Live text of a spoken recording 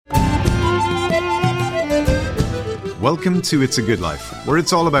Welcome to It's a Good Life, where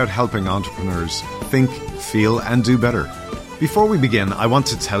it's all about helping entrepreneurs think, feel, and do better. Before we begin, I want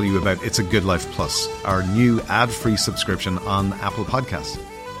to tell you about It's a Good Life Plus, our new ad-free subscription on Apple Podcasts.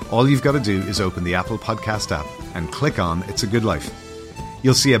 All you've got to do is open the Apple Podcast app and click on It's a Good Life.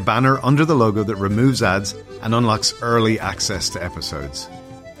 You'll see a banner under the logo that removes ads and unlocks early access to episodes.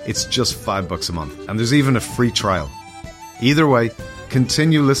 It's just $5 a month, and there's even a free trial. Either way,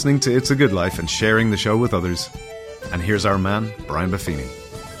 continue listening to It's a Good Life and sharing the show with others. And here's our man, Brian Buffini.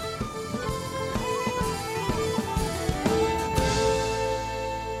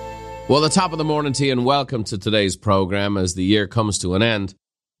 Well, the top of the morning to you, and welcome to today's program. As the year comes to an end,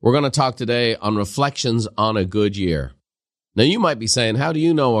 we're going to talk today on reflections on a good year. Now, you might be saying, how do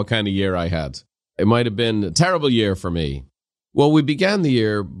you know what kind of year I had? It might have been a terrible year for me. Well, we began the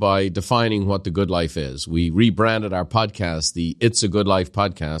year by defining what the good life is. We rebranded our podcast, the It's a Good Life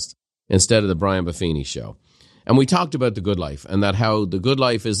podcast, instead of the Brian Buffini Show. And we talked about the good life and that how the good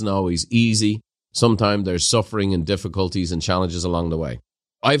life isn't always easy. Sometimes there's suffering and difficulties and challenges along the way.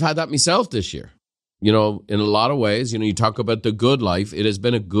 I've had that myself this year. In a lot of ways, you talk about the good life. It has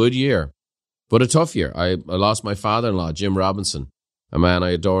been a good year, but a tough year. I lost my father-in-law, Jim Robinson, a man I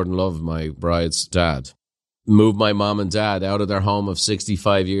adored and loved, my bride's dad. Moved my mom and dad out of their home of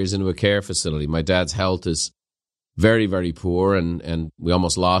 65 years into a care facility. My dad's health is very, very poor, and we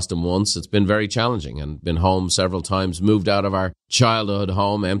almost lost him once. It's been very challenging and been home several times, moved out of our childhood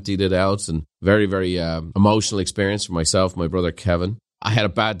home, emptied it out, and very, very emotional experience for myself, my brother Kevin. I had a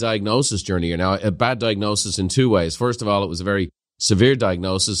bad diagnosis during the year. Now, a bad diagnosis in two ways. First of all, it was a very severe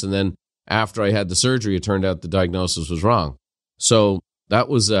diagnosis, and then after I had the surgery, it turned out the diagnosis was wrong. So that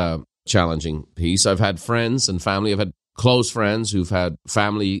was a challenging piece. I've had friends and family. I've had close friends who've had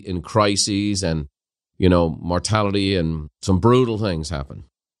family in crises and, mortality, and some brutal things happen.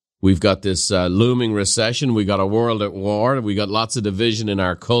 We've got this looming recession. We got a world at war. We got lots of division in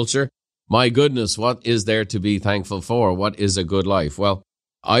our culture. My goodness, what is there to be thankful for? What is a good life? Well,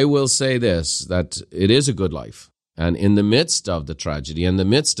 I will say this, that it is a good life. And in the midst of the tragedy, in the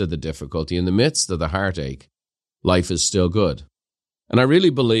midst of the difficulty, in the midst of the heartache, life is still good. And I really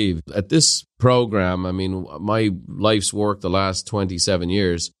believe at this program, my life's work the last 27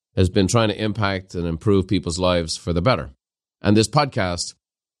 years has been trying to impact and improve people's lives for the better. And this podcast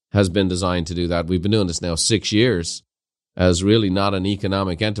has been designed to do that. We've been doing this now 6 years as really not an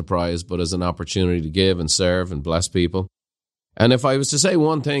economic enterprise, but as an opportunity to give and serve and bless people. And if I was to say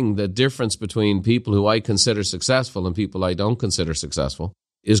one thing, the difference between people who I consider successful and people I don't consider successful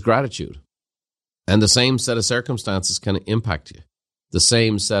is gratitude. And the same set of circumstances can impact you. The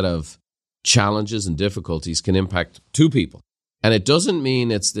same set of challenges and difficulties can impact two people. And it doesn't mean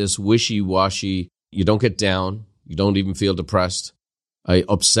it's this wishy-washy, you don't get down, you don't even feel depressed,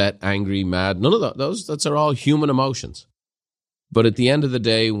 upset, angry, mad. None of those are all human emotions. But at the end of the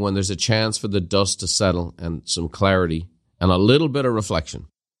day, when there's a chance for the dust to settle and some clarity and a little bit of reflection,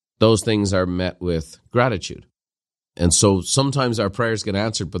 those things are met with gratitude. And so sometimes our prayers get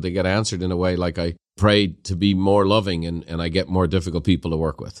answered, but they get answered in a way like I prayed to be more loving and I get more difficult people to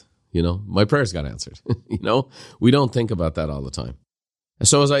work with. My prayers got answered. We don't think about that all the time. And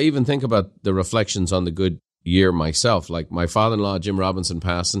so as I even think about the reflections on the good year myself, like my father-in-law, Jim Robinson,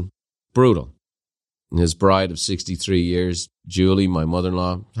 passing, brutal. And his bride of 63 years, Julie, my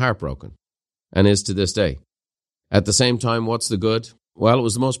mother-in-law, heartbroken, and is to this day. At the same time, what's the good? Well, it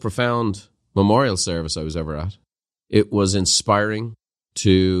was the most profound memorial service I was ever at. It was inspiring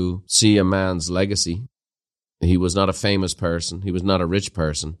to see a man's legacy. He was not a famous person. He was not a rich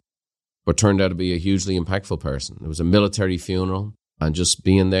person, but turned out to be a hugely impactful person. It was a military funeral, and just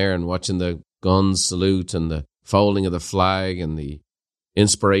being there and watching the guns salute and the folding of the flag and the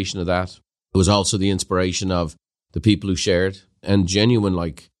inspiration of that. It was also the inspiration of the people who shared, and genuine,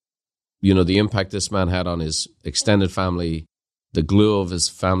 the impact this man had on his extended family, the glue of his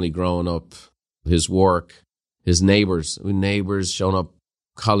family growing up, his work, his neighbors showing up,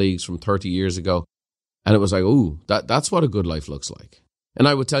 colleagues from 30 years ago. And it was like, that's what a good life looks like. And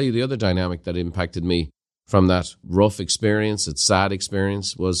I would tell you the other dynamic that impacted me from that rough experience, that sad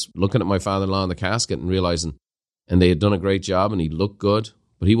experience, was looking at my father-in-law in the casket and realizing, and they had done a great job and he looked good,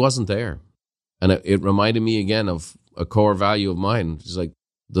 but he wasn't there. And it reminded me again of a core value of mine. It's like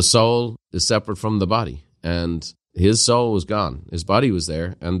the soul is separate from the body, and his soul was gone. His body was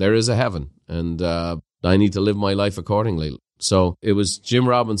there, and there is a heaven, and I need to live my life accordingly. So it was Jim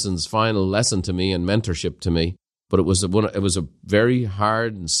Robinson's final lesson to me and mentorship to me, but it was a very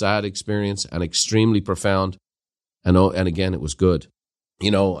hard and sad experience and extremely profound, and again, it was good.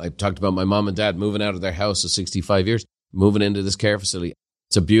 I talked about my mom and dad moving out of their house of 65 years, moving into this care facility.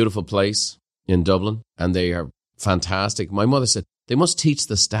 It's a beautiful place in Dublin, and they are fantastic. My mother said, they must teach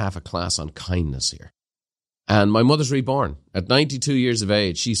the staff a class on kindness here. And my mother's reborn. At 92 years of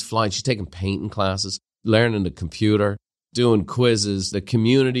age, she's flying. She's taking painting classes, learning the computer, doing quizzes. The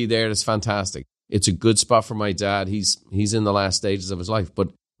community there is fantastic. It's a good spot for my dad. He's in the last stages of his life.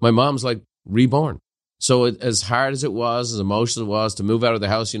 But my mom's like reborn. So as hard as it was, as emotional as it was to move out of the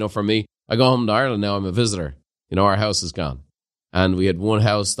house, for me, I go home to Ireland now. I'm a visitor. Our house is gone. And we had one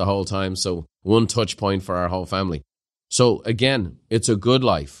house the whole time, so one touch point for our whole family. So again, it's a good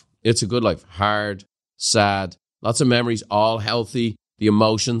life. It's a good life. Hard, sad, lots of memories, all healthy, the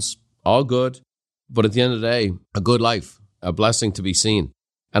emotions, all good. But at the end of the day, a good life, a blessing to be seen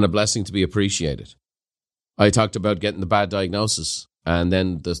and a blessing to be appreciated. I talked about getting the bad diagnosis and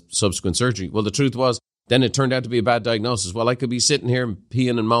then the subsequent surgery. Well, the truth was, then it turned out to be a bad diagnosis. Well, I could be sitting here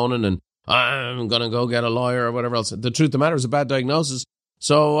peeing and moaning and I'm going to go get a lawyer or whatever else. The truth of the matter is a bad diagnosis.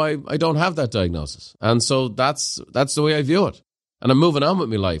 So I don't have that diagnosis. And so that's the way I view it. And I'm moving on with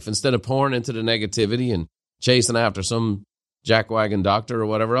my life instead of pouring into the negativity and chasing after some jackwagon doctor or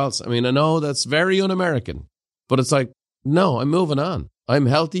whatever else. I mean, I know that's very un-American, but it's like, no, I'm moving on. I'm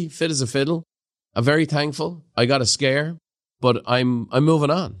healthy, fit as a fiddle. I'm very thankful. I got a scare, but I'm moving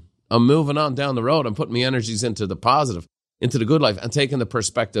on. I'm moving on down the road. I'm putting my energies into the positive, into the good life, and taking the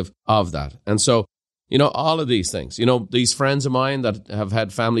perspective of that. And so, all of these things, these friends of mine that have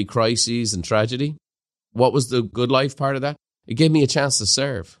had family crises and tragedy, what was the good life part of that? It gave me a chance to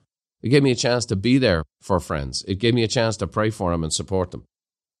serve. It gave me a chance to be there for friends. It gave me a chance to pray for them and support them.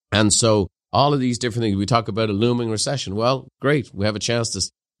 And so all of these different things, we talk about a looming recession. Well, great. We have a chance to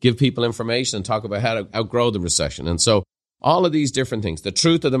give people information and talk about how to outgrow the recession. And so all of these different things. The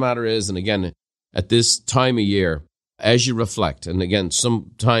truth of the matter is, and again, at this time of year, as you reflect, and again,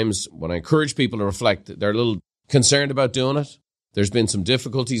 sometimes when I encourage people to reflect, they're a little concerned about doing it. There's been some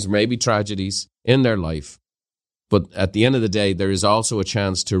difficulties, maybe tragedies in their life. But at the end of the day, there is also a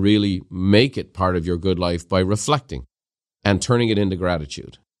chance to really make it part of your good life by reflecting and turning it into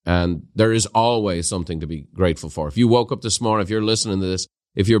gratitude. And there is always something to be grateful for. If you woke up this morning, if you're listening to this,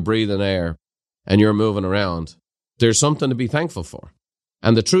 if you're breathing air and you're moving around, there's something to be thankful for.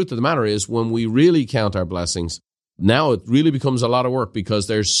 And the truth of the matter is, when we really count our blessings, now it really becomes a lot of work because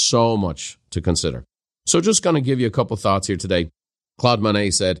there's so much to consider. So just going to give you a couple thoughts here today. Claude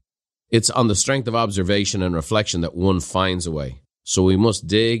Monet said, "It's on the strength of observation and reflection that one finds a way. So we must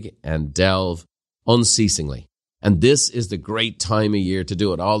dig and delve unceasingly." And this is the great time of year to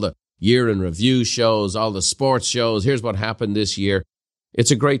do it. All the year in review shows, all the sports shows, here's what happened this year.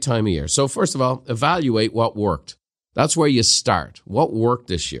 It's a great time of year. So first of all, evaluate what worked. That's where you start. What worked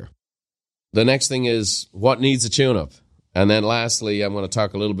this year? The next thing is what needs a tune-up. And then lastly, I'm going to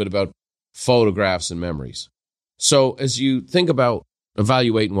talk a little bit about photographs and memories. So as you think about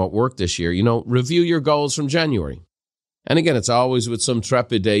evaluating what worked this year, review your goals from January. And again, it's always with some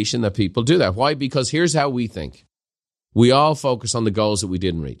trepidation that people do that. Why? Because here's how we think. We all focus on the goals that we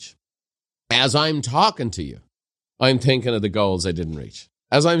didn't reach. As I'm talking to you, I'm thinking of the goals I didn't reach.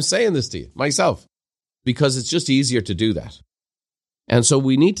 As I'm saying this to you, myself, because it's just easier to do that. And so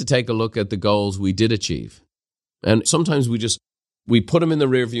we need to take a look at the goals we did achieve. And sometimes we put them in the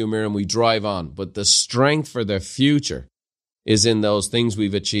rearview mirror and we drive on. But the strength for the future is in those things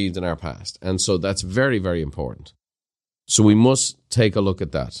we've achieved in our past. And so that's very, very important. So we must take a look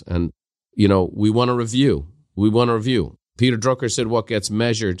at that. And, we want to review. We want to review. Peter Drucker said what gets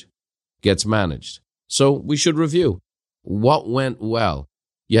measured gets managed. So we should review. What went well?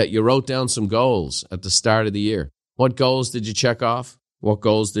 Yeah, you wrote down some goals at the start of the year. What goals did you check off? What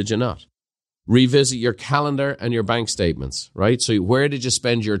goals did you not? Revisit your calendar and your bank statements, right? So where did you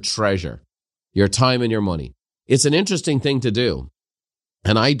spend your treasure, your time and your money? It's an interesting thing to do.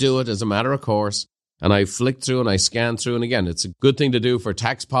 And I do it as a matter of course. And I flick through and I scan through. And again, it's a good thing to do for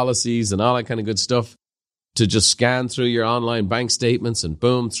tax policies and all that kind of good stuff, to just scan through your online bank statements and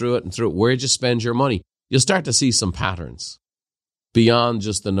boom, through it. Where'd you spend your money? You'll start to see some patterns beyond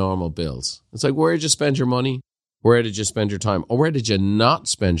just the normal bills. It's like, where did you spend your money? Where did you spend your time? Or where did you not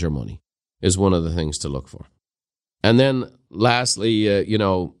spend your money is one of the things to look for. And then lastly,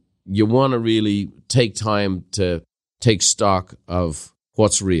 you want to really take time to take stock of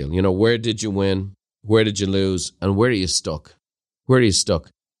what's real. Where did you win? Where did you lose? And where are you stuck? Where are you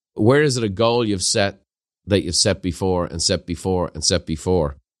stuck? Where is it a goal you've set that you've set before and set before and set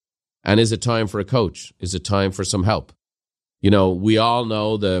before? And is it time for a coach? Is it time for some help? We all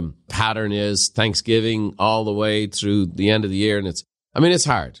know the pattern is Thanksgiving all the way through the end of the year. And it's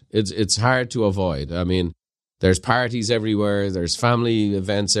hard. It's hard to avoid. There's parties everywhere. There's family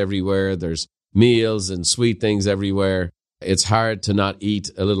events everywhere. There's meals and sweet things everywhere. It's hard to not eat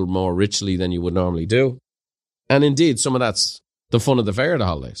a little more richly than you would normally do. And indeed, some of that's the fun of the fair, the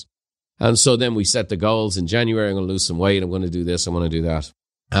holidays. And so then we set the goals. In January, I'm going to lose some weight. I'm going to do this. I'm going to do that.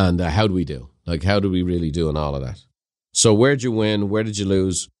 And how do we do? Like, how do we really do in all of that? So where'd you win? Where did you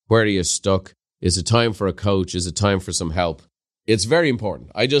lose? Where are you stuck? Is it time for a coach? Is it time for some help? It's very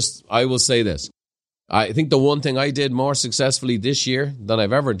important. I will say this. I think the one thing I did more successfully this year than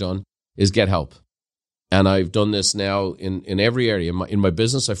I've ever done is get help. And I've done this now in every area. In my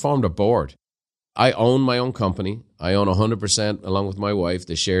business, I formed a board. I own my own company. I own 100%, along with my wife,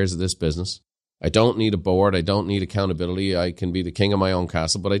 the shares of this business. I don't need a board. I don't need accountability. I can be the king of my own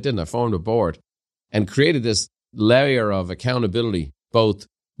castle, but I didn't. I formed a board and created this layer of accountability, both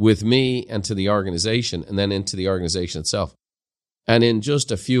with me and to the organization, and then into the organization itself. And in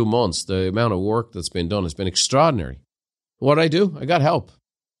just a few months, the amount of work that's been done has been extraordinary. What I do? I got help.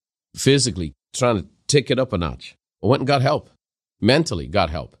 Physically, trying to tick it up a notch. I went and got help. Mentally, got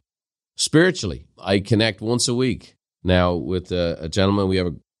help. Spiritually, I connect once a week now with a gentleman. We have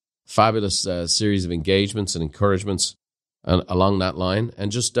a fabulous series of engagements and encouragements along that line,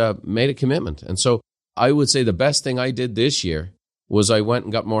 and just made a commitment. And so I would say the best thing I did this year was I went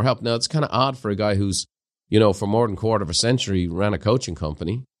and got more help. Now, it's kind of odd for a guy who's, for more than a quarter of a century ran a coaching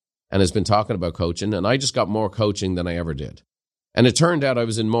company and has been talking about coaching, and I just got more coaching than I ever did. And it turned out I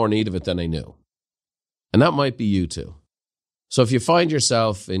was in more need of it than I knew. And that might be you too. So if you find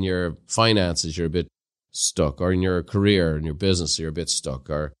yourself in your finances, you're a bit stuck, or in your career, in your business, you're a bit stuck,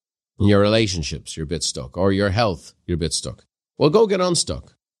 or in your relationships, you're a bit stuck, or your health, you're a bit stuck, well, go get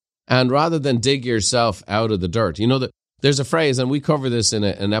unstuck. And rather than dig yourself out of the dirt, there's a phrase, and we cover this in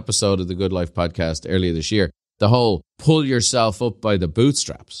an episode of the Good Life podcast earlier this year, the whole pull yourself up by the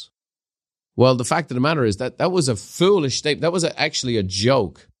bootstraps. Well, the fact of the matter is that was a foolish statement. That was actually a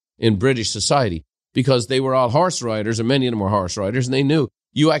joke in British society, because they were all horse riders, and many of them were horse riders, and they knew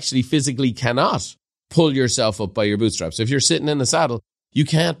you actually physically cannot pull yourself up by your bootstraps. If you're sitting in the saddle, you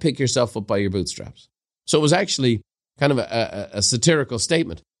can't pick yourself up by your bootstraps. So it was actually kind of a satirical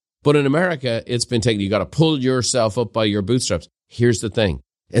statement. But in America, it's been taken, you got to pull yourself up by your bootstraps. Here's the thing.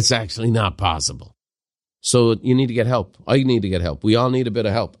 It's actually not possible. So you need to get help. I need to get help. We all need a bit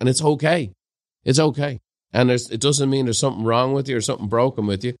of help. And it's okay. It's okay. And it doesn't mean there's something wrong with you or something broken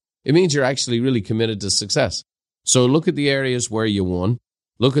with you. It means you're actually really committed to success. So look at the areas where you won.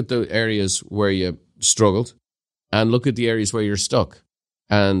 Look at the areas where you struggled. And look at the areas where you're stuck.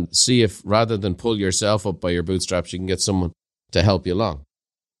 And see if, rather than pull yourself up by your bootstraps, you can get someone to help you along.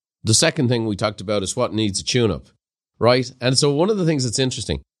 The second thing we talked about is what needs a tune-up, right? And so one of the things that's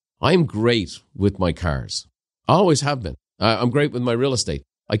interesting, I'm great with my cars. I always have been. I'm great with my real estate.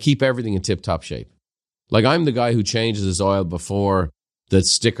 I keep everything in tip-top shape. Like, I'm the guy who changes his oil before the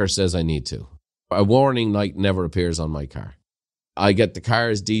sticker says I need to. A warning light never appears on my car. I get the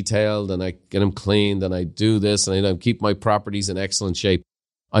cars detailed, and I get them cleaned, and I do this, and I keep my properties in excellent shape.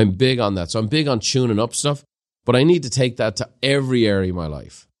 I'm big on that. So I'm big on tuning up stuff, but I need to take that to every area of my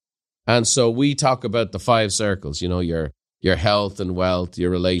life. And so we talk about the 5 circles, your health and wealth,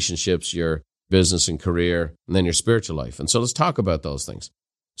 your relationships, your business and career, and then your spiritual life. And so let's talk about those things.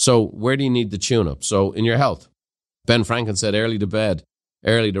 So where do you need the tune-up? So in your health, Ben Franklin said, early to bed,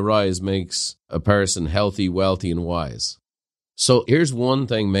 early to rise makes a person healthy, wealthy, and wise. So here's one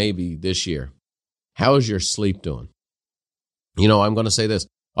thing maybe this year. How is your sleep doing? I'm going to say this.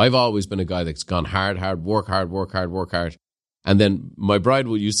 I've always been a guy that's gone hard, work hard. And then my bride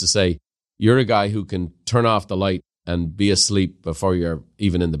used to say, you're a guy who can turn off the light and be asleep before you're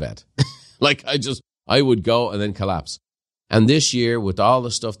even in the bed. Like, I would go and then collapse. And this year, with all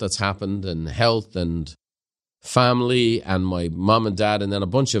the stuff that's happened, and health and family and my mom and dad, and then a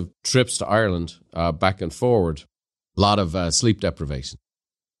bunch of trips to Ireland back and forward, a lot of sleep deprivation,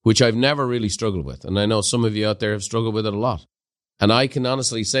 which I've never really struggled with. And I know some of you out there have struggled with it a lot. And I can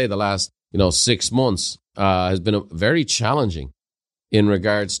honestly say the last 6 months has been very challenging in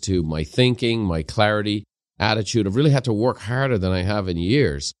regards to my thinking, my clarity, attitude. I've really had to work harder than I have in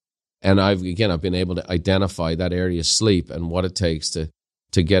years. And I've been able to identify that area of sleep and what it takes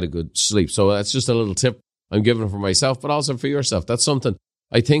to get a good sleep. So that's just a little tip I'm giving for myself, but also for yourself. That's something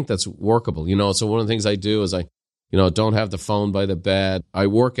I think that's workable. So one of the things I do is I don't have the phone by the bed. I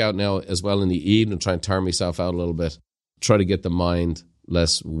work out now as well in the evening, try and tire myself out a little bit, try to get the mind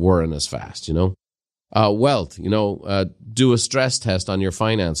less whirring as fast, Wealth, do a stress test on your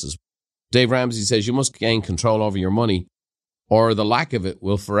finances. Dave Ramsey says you must gain control over your money, or the lack of it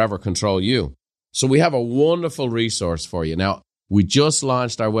will forever control you. So we have a wonderful resource for you. Now, we just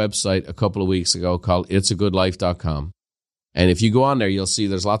launched our website a couple of weeks ago called itsagoodlife.com. And if you go on there, you'll see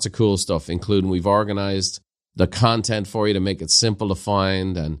there's lots of cool stuff, including we've organized the content for you to make it simple to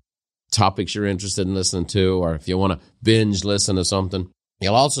find, and topics you're interested in listening to, or if you want to binge listen to something.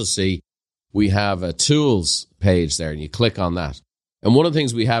 You'll also see we have a tools page there, and you click on that. And one of the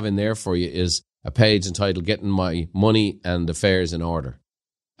things we have in there for you is a page entitled Getting My Money and Affairs in Order.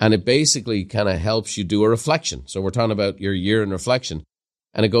 And it basically kind of helps you do a reflection. So we're talking about your year in reflection.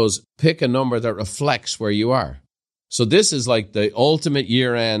 And it goes, pick a number that reflects where you are. So this is like the ultimate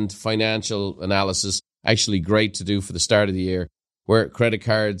year-end financial analysis, actually great to do for the start of the year, where credit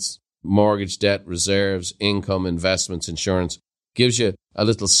cards, mortgage debt, reserves, income, investments, insurance, gives you a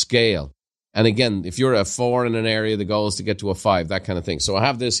little scale. And again, if you're a 4 in an area, the goal is to get to a 5, that kind of thing. So I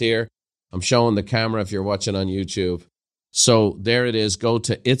have this here. I'm showing the camera if you're watching on YouTube. So there it is. Go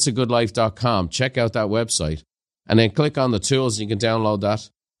to itsagoodlife.com. Check out that website. And then click on the tools. You can download that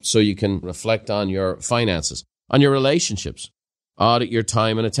so you can reflect on your finances, on your relationships, audit your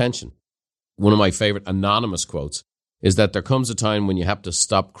time and attention. One of my favorite anonymous quotes is that there comes a time when you have to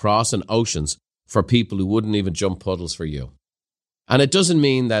stop crossing oceans for people who wouldn't even jump puddles for you. And it doesn't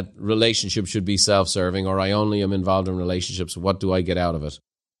mean that relationships should be self-serving or I only am involved in relationships. What do I get out of it?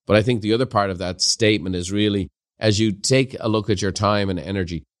 But I think the other part of that statement is really, as you take a look at your time and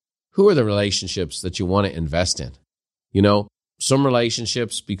energy, who are the relationships that you want to invest in? You know, some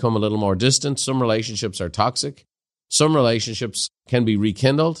relationships become a little more distant. Some relationships are toxic. Some relationships can be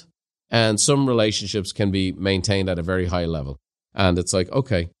rekindled. And some relationships can be maintained at a very high level. And it's like,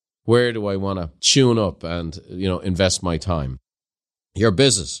 okay, where do I want to tune up and, invest my time? Your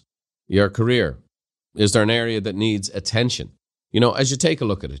business, your career. Is there an area that needs attention? As you take a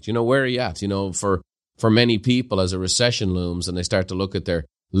look at it, where are you at? For many people, as a recession looms and they start to look at their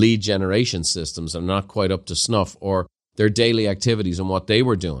lead generation systems and not quite up to snuff, or their daily activities and what they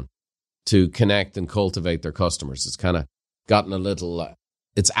were doing to connect and cultivate their customers. It's kind of gotten a little,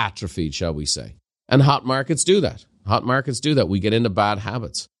 it's atrophied, shall we say. And hot markets do that. We get into bad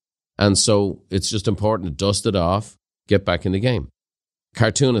habits. And so it's just important to dust it off, get back in the game.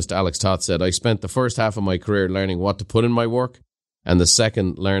 Cartoonist Alex Toth said, I spent the first half of my career learning what to put in my work and the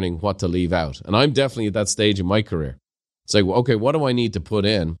second learning what to leave out. And I'm definitely at that stage in my career. It's like, okay, what do I need to put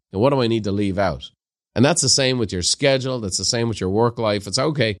in and what do I need to leave out? And that's the same with your schedule. That's the same with your work life. It's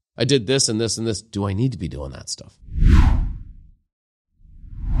okay, I did this and this and this. Do I need to be doing that stuff?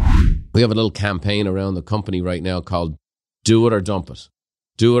 We have a little campaign around the company right now called Do It or Dump It.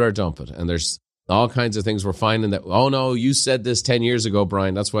 Do It or Dump It. And there's all kinds of things we're finding that, oh no, you said this 10 years ago,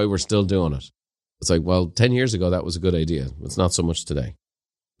 Brian. That's why we're still doing it. It's like, well, 10 years ago, that was a good idea. It's not so much today.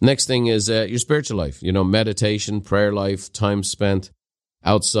 Next thing is your spiritual life, meditation, prayer life, time spent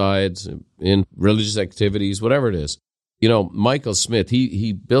outside in religious activities, whatever it is. Michael Smith,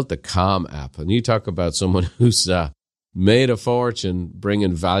 he built the Calm app, and you talk about someone who's made a fortune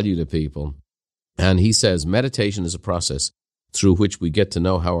bringing value to people. And he says meditation is a process through which we get to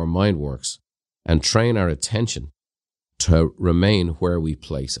know how our mind works and train our attention to remain where we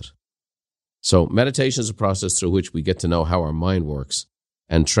place it. So meditation is a process through which we get to know how our mind works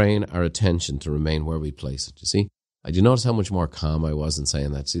and train our attention to remain where we place it. You see, did you notice how much more calm I was in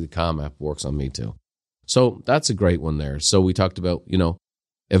saying that? See, the Calm app works on me too. So that's a great one there. So we talked about,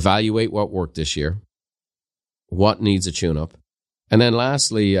 evaluate what worked this year, what needs a tune-up, and then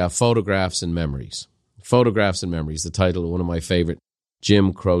lastly, photographs and memories. Photographs and memories, the title of one of my favorite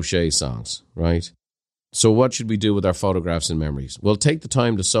Jim Croce songs, right? So what should we do with our photographs and memories? Well, take the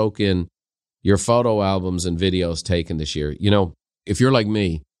time to soak in your photo albums and videos taken this year. If you're like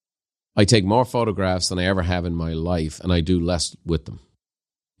me, I take more photographs than I ever have in my life, and I do less with them.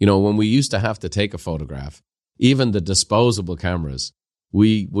 When we used to have to take a photograph, even the disposable cameras,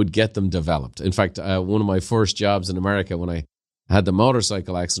 we would get them developed. In fact, one of my first jobs in America, when I had the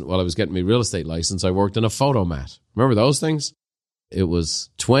motorcycle accident while I was getting my real estate license, I worked in a photo mat. Remember those things? It was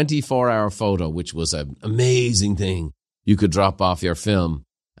 24-hour photo, which was an amazing thing. You could drop off your film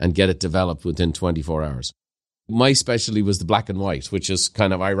and get it developed within 24 hours. My specialty was the black and white, which is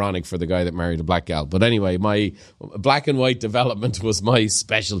kind of ironic for the guy that married a black gal. But anyway, my black and white development was my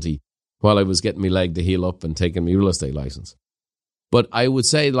specialty while I was getting my leg to heal up and taking my real estate license. But I would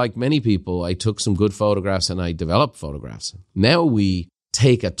say, like many people, I took some good photographs and I developed photographs. Now we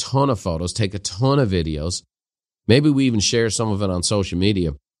take a ton of photos, take a ton of videos. Maybe we even share some of it on social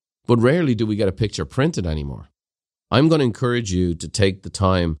media, but rarely do we get a picture printed anymore. I'm going to encourage you to take the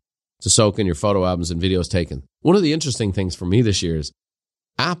time to soak in your photo albums and videos taken. One of the interesting things for me this year is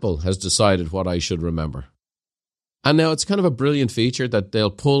Apple has decided what I should remember. And now it's kind of a brilliant feature that they'll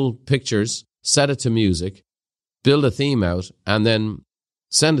pull pictures, set it to music, build a theme out, and then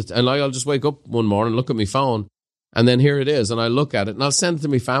send it. And I'll just wake up one morning, look at my phone, and then here it is. And I look at it, and I'll send it to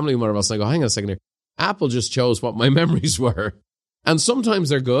my family and whatever else. And I go, hang on a second here. Apple just chose what my memories were. And sometimes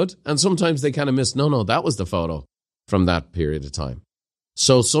they're good, and sometimes they kind of miss, no, that was the photo from that period of time.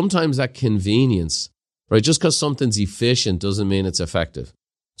 So sometimes that convenience, right, just because something's efficient doesn't mean it's effective.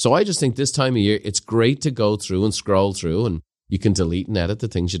 So I just think this time of year, it's great to go through and scroll through, and you can delete and edit the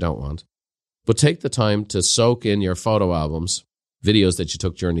things you don't want. But take the time to soak in your photo albums, videos that you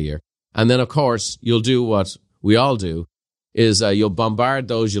took during the year. And then, of course, you'll do what we all do, is you'll bombard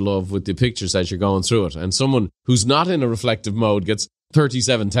those you love with the pictures as you're going through it. And someone who's not in a reflective mode gets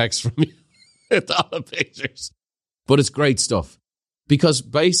 37 texts from you with all the pictures. But it's great stuff because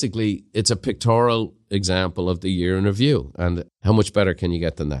basically it's a pictorial example of the year in review. And how much better can you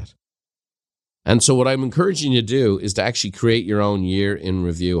get than that? And so what I'm encouraging you to do is to actually create your own year in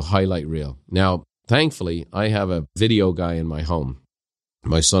review highlight reel. Now, thankfully, I have a video guy in my home,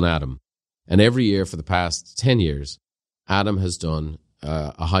 my son Adam. And every year for the past 10 years, Adam has done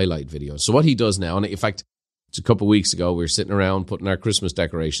a highlight video. So what he does now, and in fact, it's a couple of weeks ago, we were sitting around putting our Christmas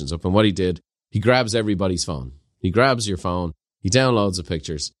decorations up. And what he did, he grabs everybody's phone. He grabs your phone, he downloads the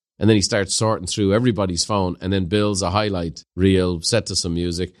pictures, and then he starts sorting through everybody's phone and then builds a highlight reel set to some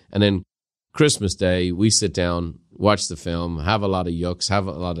music. And then Christmas Day, we sit down, watch the film, have a lot of yucks, have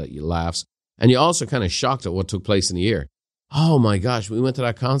a lot of laughs. And you're also kind of shocked at what took place in the year. Oh my gosh, we went to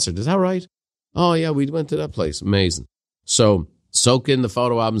that concert. Is that right? Oh yeah, we went to that place. Amazing. So soak in the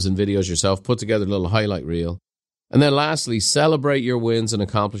photo albums and videos yourself, put together a little highlight reel. And then lastly, celebrate your wins and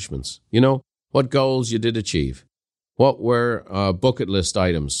accomplishments. You know, what goals you did achieve. What were bucket list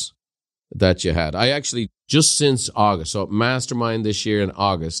items that you had? I actually, just since August, so Mastermind this year in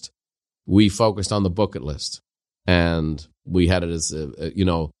August, we focused on the bucket list. And we had it as,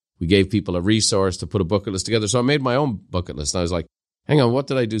 we gave people a resource to put a bucket list together. So I made my own bucket list. And I was like, hang on, what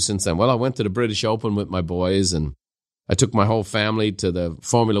did I do since then? Well, I went to the British Open with my boys, and I took my whole family to the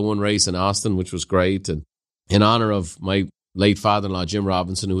Formula One race in Austin, which was great. And in honor of my late father-in-law, Jim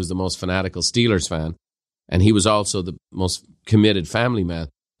Robinson, who was the most fanatical Steelers fan, and he was also the most committed family man.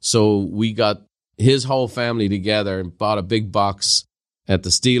 So we got his whole family together and bought a big box at the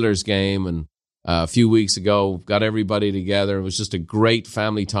Steelers game. And a few weeks ago, got everybody together. It was just a great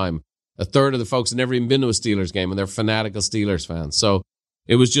family time. A third of the folks had never even been to a Steelers game, and they're fanatical Steelers fans. So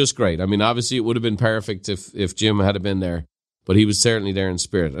it was just great. I mean, obviously it would have been perfect if Jim had been there, but he was certainly there in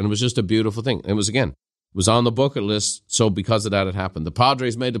spirit. And it was just a beautiful thing. It was on the bucket list. So because of that, it happened. The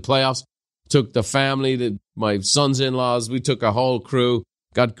Padres made the playoffs, took the family, my son's in-laws. We took a whole crew,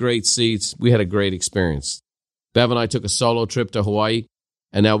 got great seats. We had a great experience. Bev and I took a solo trip to Hawaii.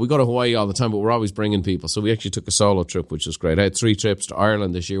 And now we go to Hawaii all the time, but we're always bringing people. So we actually took a solo trip, which was great. I had 3 trips to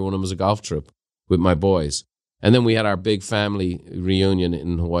Ireland this year. One of them was a golf trip with my boys. And then we had our big family reunion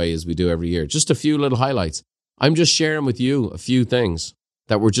in Hawaii, as we do every year. Just a few little highlights. I'm just sharing with you a few things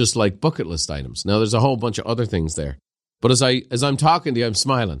that were just like bucket list items. Now, there's a whole bunch of other things there. But as I'm talking to you, I'm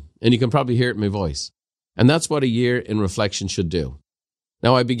smiling. And you can probably hear it in my voice. And that's what a year in reflection should do.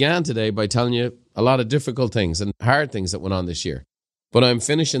 Now, I began today by telling you a lot of difficult things and hard things that went on this year. But I'm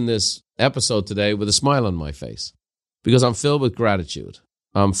finishing this episode today with a smile on my face because I'm filled with gratitude.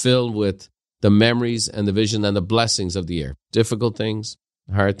 I'm filled with the memories and the vision and the blessings of the year. Difficult things,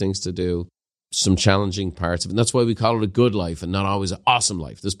 hard things to do, some challenging parts of it. And that's why we call it a good life and not always an awesome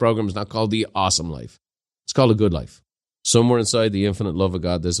life. This program is not called the awesome life. It's called a good life. Somewhere inside the infinite love of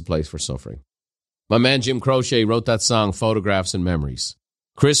God, there's a place for suffering. My man Jim Croce wrote that song, Photographs and Memories.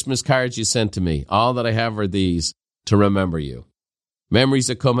 Christmas cards you sent to me. All that I have are these to remember you. Memories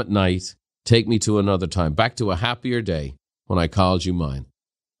that come at night, take me to another time, back to a happier day when I called you mine.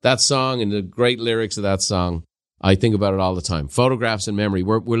 That song and the great lyrics of that song, I think about it all the time. Photographs and memory.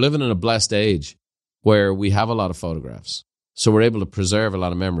 We're living in a blessed age where we have a lot of photographs. So we're able to preserve a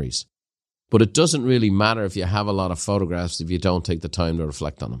lot of memories. But it doesn't really matter if you have a lot of photographs if you don't take the time to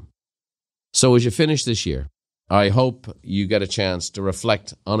reflect on them. So as you finish this year, I hope you get a chance to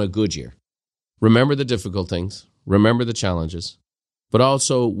reflect on a good year. Remember the difficult things. Remember the challenges. But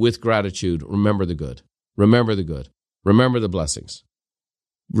also, with gratitude, remember the good. Remember the good. Remember the blessings.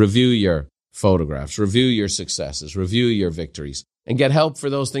 Review your photographs. Review your successes. Review your victories. And get help for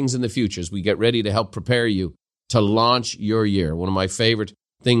those things in the future as we get ready to help prepare you to launch your year. One of my favorite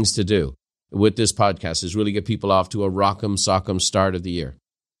things to do with this podcast is really get people off to a rock'em sock'em start of the year.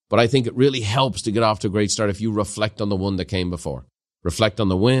 But I think it really helps to get off to a great start if you reflect on the one that came before. Reflect on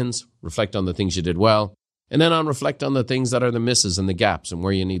the wins. Reflect on the things you did well. And then reflect on the things that are the misses and the gaps and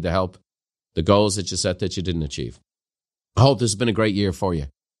where you need the help, the goals that you set that you didn't achieve. I hope this has been a great year for you.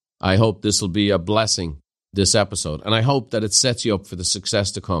 I hope this will be a blessing, this episode. And I hope that it sets you up for the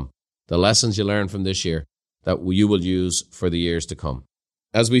success to come, the lessons you learned from this year that you will use for the years to come.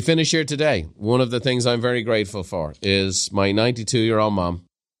 as we finish here today, one of the things I'm very grateful for is my 92-year-old mom,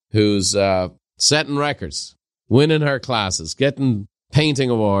 who's setting records, winning her classes, getting painting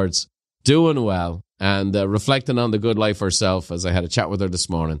awards, doing well, and reflecting on the good life herself as I had a chat with her this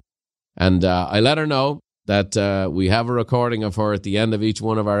morning. And I let her know that we have a recording of her at the end of each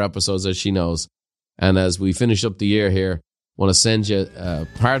one of our episodes, as she knows. And as we finish up the year here, I want to send you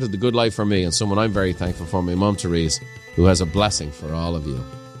part of the good life for me and someone I'm very thankful for, my mum Therese, who has a blessing for all of you.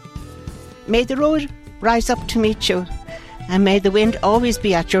 May the road rise up to meet you, and may the wind always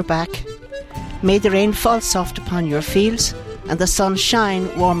be at your back. May the rain fall soft upon your fields, and the sun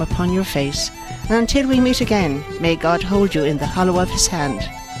shine warm upon your face. And until we meet again, may God hold you in the hollow of his hand.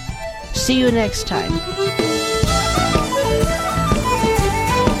 See you next time.